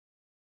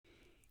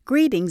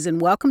Greetings and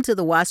welcome to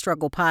the Why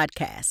Struggle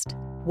podcast.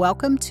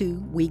 Welcome to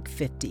week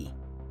 50.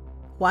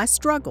 Why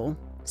struggle?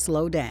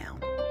 Slow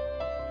down.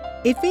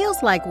 It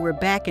feels like we're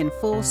back in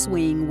full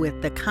swing with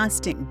the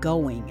constant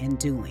going and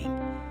doing.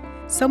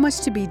 So much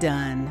to be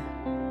done,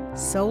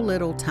 so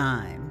little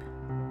time.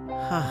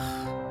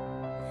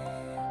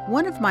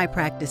 One of my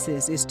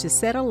practices is to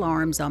set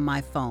alarms on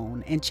my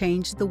phone and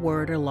change the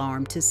word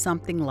alarm to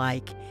something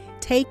like,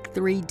 take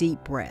 3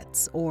 deep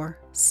breaths or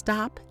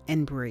stop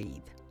and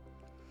breathe.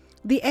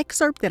 The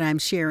excerpt that I'm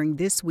sharing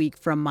this week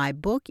from my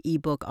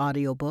ebook,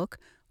 audiobook,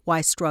 Why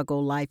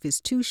Struggle? Life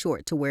is Too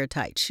Short to Wear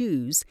Tight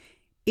Shoes,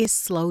 is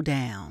slow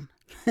down.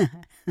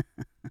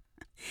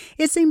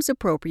 It seems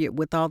appropriate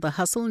with all the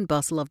hustle and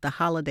bustle of the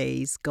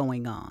holidays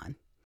going on.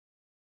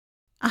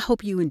 I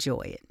hope you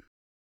enjoy it.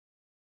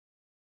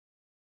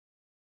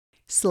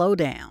 Slow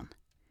down.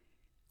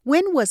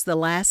 When was the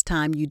last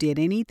time you did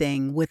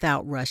anything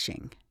without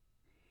rushing?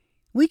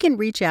 We can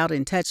reach out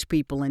and touch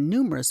people in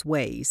numerous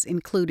ways,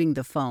 including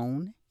the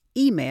phone,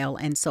 email,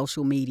 and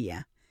social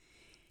media.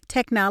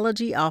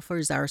 Technology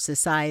offers our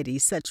society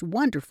such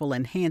wonderful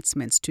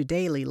enhancements to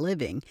daily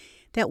living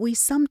that we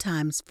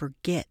sometimes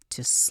forget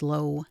to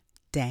slow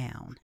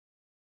down.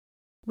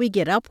 We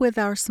get up with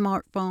our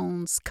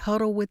smartphones,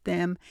 cuddle with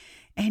them,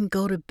 and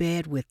go to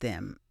bed with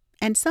them,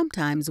 and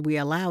sometimes we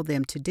allow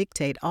them to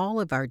dictate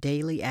all of our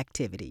daily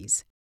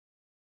activities.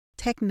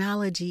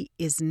 Technology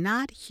is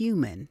not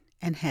human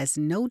and has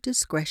no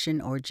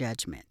discretion or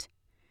judgment.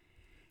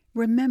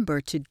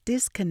 Remember to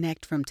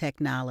disconnect from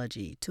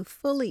technology to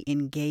fully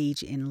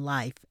engage in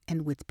life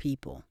and with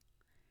people.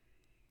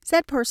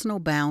 Set personal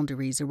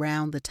boundaries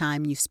around the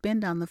time you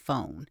spend on the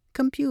phone,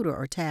 computer,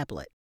 or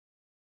tablet.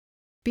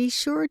 Be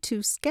sure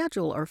to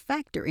schedule or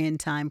factor in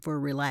time for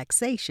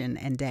relaxation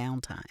and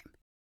downtime.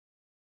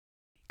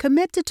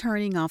 Commit to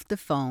turning off the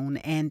phone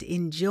and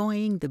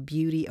enjoying the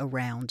beauty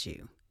around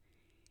you.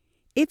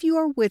 If you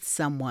are with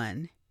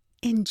someone,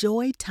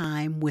 enjoy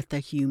time with a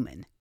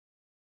human.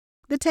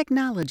 The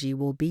technology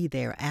will be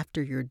there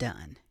after you're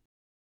done.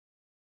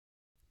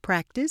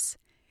 Practice.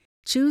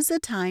 Choose a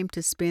time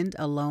to spend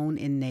alone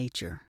in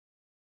nature.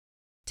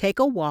 Take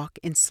a walk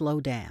and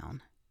slow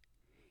down.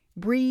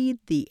 Breathe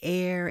the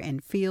air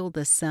and feel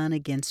the sun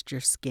against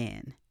your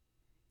skin.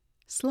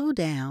 Slow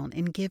down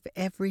and give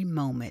every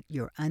moment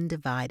your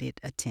undivided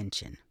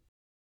attention.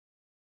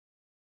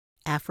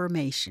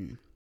 Affirmation.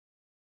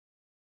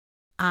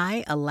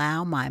 I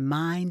allow my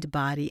mind,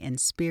 body, and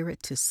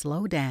spirit to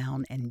slow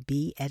down and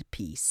be at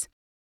peace.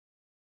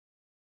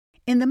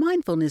 In the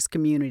mindfulness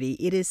community,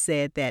 it is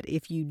said that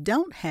if you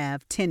don't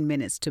have 10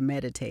 minutes to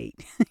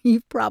meditate,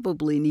 you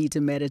probably need to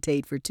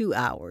meditate for 2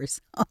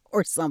 hours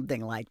or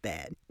something like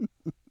that.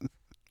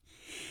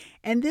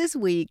 And this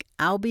week,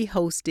 I'll be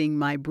hosting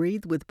my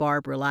Breathe with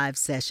Barbara live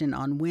session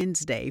on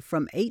Wednesday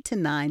from 8 to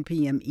 9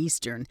 p.m.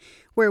 Eastern,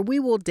 where we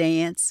will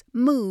dance,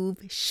 move,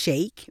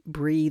 shake,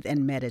 breathe,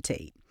 and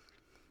meditate.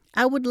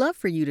 I would love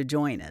for you to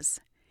join us.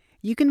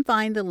 You can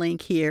find the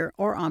link here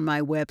or on my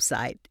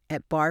website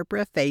at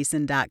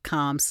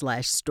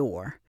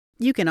barbarafaison.com/store.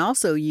 You can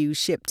also use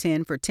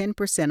Ship10 for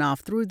 10%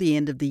 off through the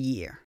end of the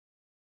year.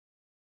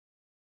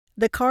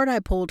 The card I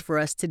pulled for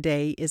us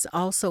today is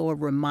also a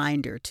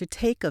reminder to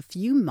take a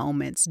few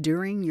moments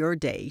during your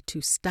day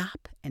to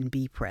stop and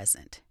be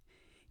present.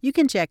 You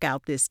can check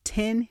out this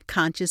 10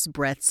 Conscious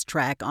Breaths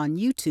track on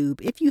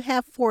YouTube if you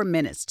have 4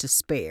 minutes to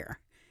spare.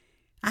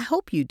 I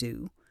hope you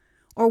do.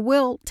 Or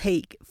will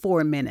take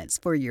 4 minutes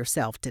for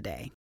yourself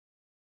today.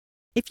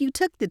 If you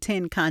took the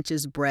 10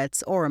 conscious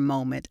breaths or a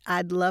moment,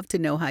 I'd love to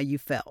know how you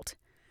felt.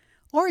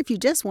 Or if you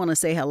just want to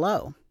say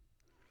hello.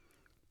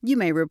 You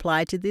may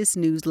reply to this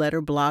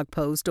newsletter, blog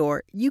post,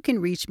 or you can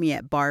reach me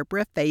at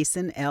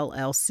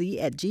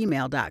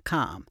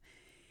barbarafaisonllc@gmail.com.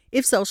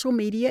 If social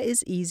media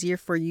is easier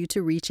for you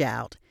to reach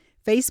out,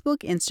 Facebook,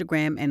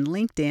 Instagram, and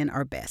LinkedIn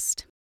are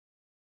best.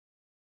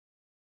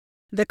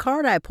 The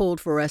card I pulled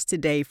for us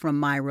today from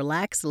my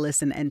Relax,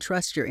 Listen, and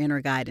Trust Your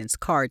Inner Guidance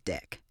card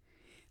deck.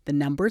 The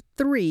number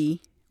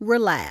 3,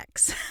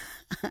 relax.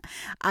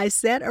 I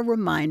set a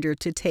reminder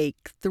to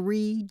take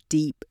 3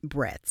 deep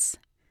breaths.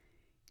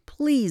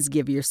 Please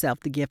give yourself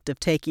the gift of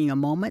taking a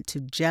moment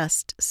to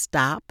just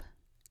stop,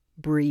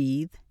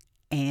 breathe,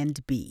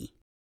 and be.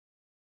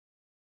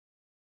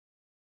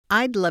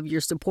 I'd love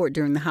your support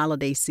during the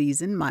holiday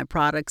season. My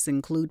products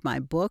include my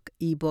book,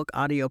 ebook,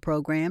 audio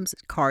programs,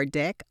 card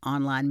deck,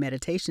 online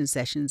meditation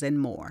sessions, and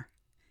more.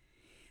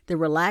 The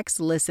Relax,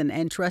 Listen,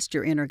 and Trust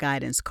Your Inner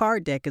Guidance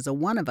card deck is a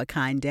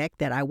one-of-a-kind deck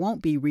that I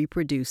won't be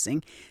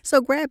reproducing,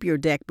 so grab your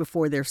deck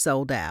before they're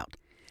sold out.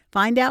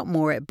 Find out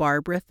more at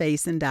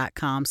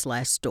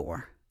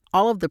barbarafaison.com/store.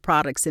 All of the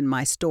products in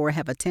my store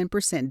have a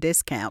 10%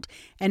 discount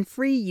and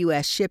free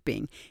U.S.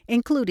 shipping,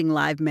 including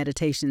live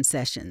meditation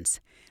sessions.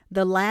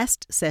 The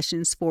last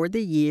sessions for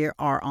the year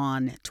are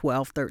on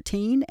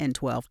 12/13 and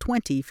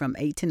 12/20 from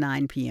 8 to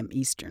 9 p.m.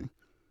 Eastern.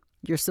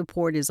 Your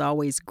support is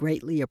always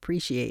greatly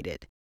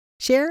appreciated.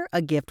 Share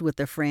a gift with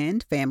a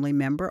friend, family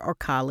member, or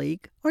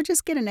colleague, or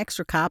just get an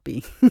extra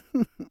copy.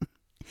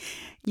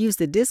 Use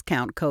the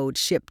discount code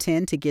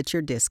SHIP10 to get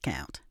your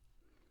discount.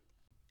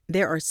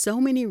 There are so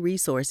many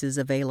resources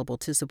available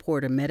to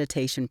support a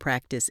meditation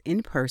practice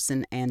in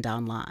person and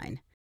online.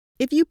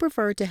 If you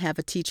prefer to have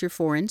a teacher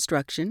for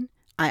instruction,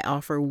 I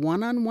offer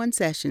one-on-one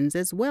sessions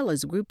as well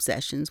as group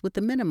sessions with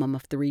a minimum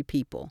of 3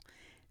 people.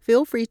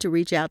 Feel free to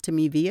reach out to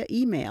me via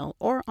email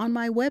or on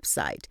my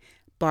website,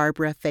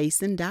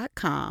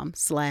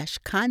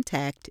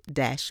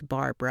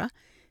 barbarafaison.com/contact-barbara.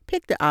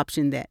 Pick the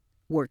option that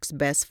works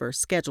best for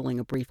scheduling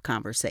a brief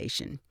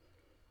conversation.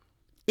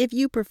 If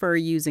you prefer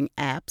using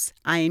apps,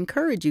 I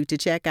encourage you to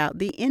check out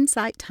the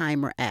Insight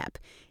Timer app.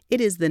 It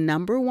is the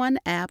 #1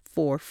 app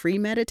for free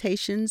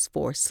meditations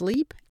for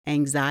sleep,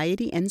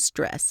 anxiety, and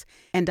stress,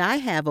 and I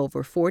have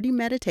over 40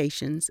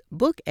 meditations,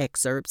 book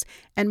excerpts,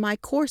 and my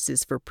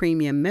courses for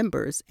premium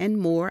members and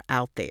more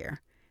out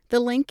there.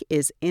 The link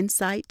is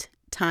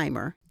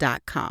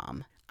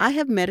insighttimer.com. I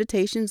have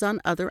meditations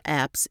on other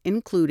apps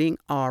including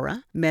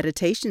Aura,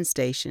 Meditation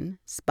Station,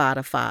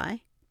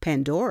 Spotify,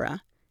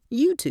 Pandora,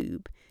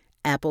 YouTube,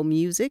 Apple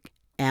Music,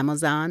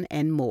 Amazon,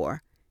 and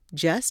more.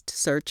 Just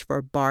search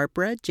for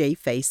Barbara J.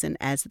 Faison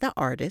as the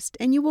artist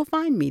and you will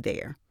find me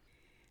there.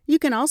 You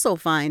can also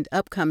find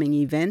upcoming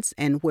events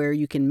and where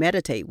you can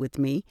meditate with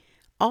me.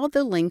 All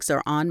the links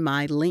are on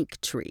my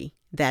Linktree.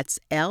 That's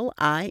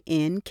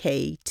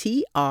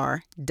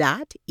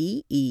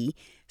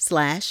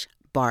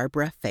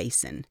linktr.ee/Barbara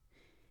Faison.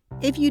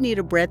 If you need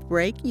a breath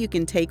break, you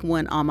can take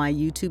one on my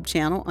YouTube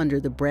channel under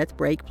the Breath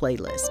Break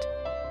playlist.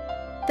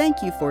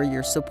 Thank you for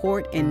your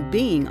support and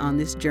being on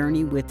this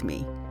journey with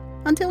me.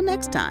 Until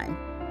next time,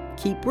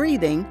 keep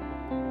breathing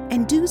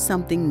and do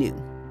something new.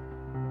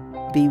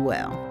 Be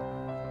well.